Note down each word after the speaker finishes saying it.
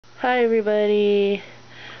Hi everybody.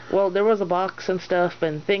 Well, there was a box and stuff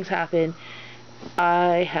and things happened.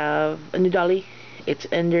 I have a new dolly. It's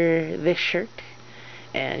under this shirt.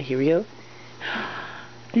 And here we go.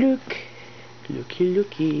 Look. Looky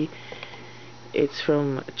looky. It's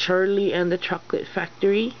from Charlie and the Chocolate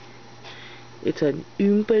Factory. It's an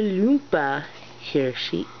Oompa Loompa. Here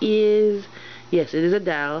she is. Yes, it is a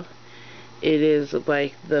doll. It is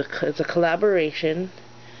like it's a collaboration.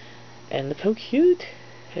 And look how cute.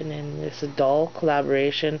 And then there's a doll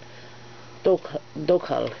collaboration,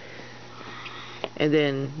 Dokal. And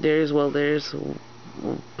then there's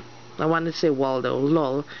I wanted to say Waldo,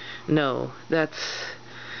 lol. No, that's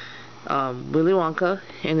Willy Wonka.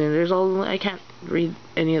 And then there's I can't read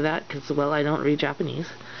any of that because, well, I don't read Japanese.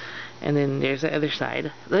 And then there's the other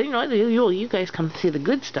side. You know, you guys come to see the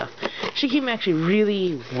good stuff. She came actually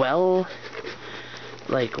really well,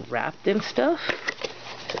 like, wrapped and stuff.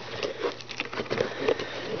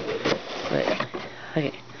 But,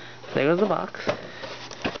 okay, there goes the box.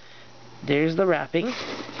 There's the wrapping.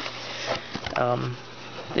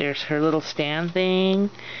 There's her little stand thing,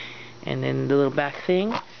 and then the little back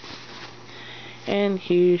thing. And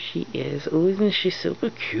here she is. Oh, isn't she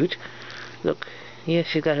super cute? Look, yeah,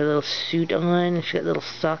 she's got her little suit on, and she's got little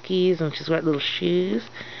sockies, and she's got little shoes.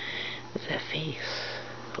 Look at that face.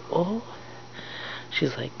 Oh,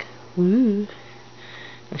 she's like, woo.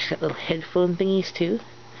 And she's got little headphone thingies too.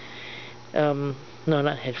 No,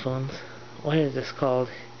 not headphones. What is this called?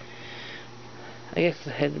 I guess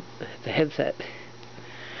the headset.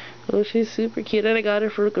 Oh, she's super cute, and I got her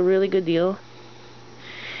for a really good deal.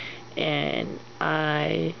 And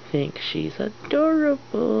I think she's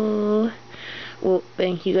adorable. Well,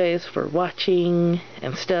 thank you guys for watching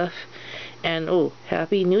and stuff. And oh,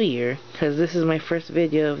 Happy New Year, because this is my first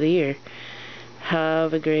video of the year.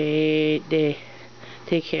 Have a great day.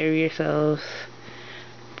 Take care of yourselves.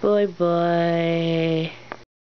 Bye bye.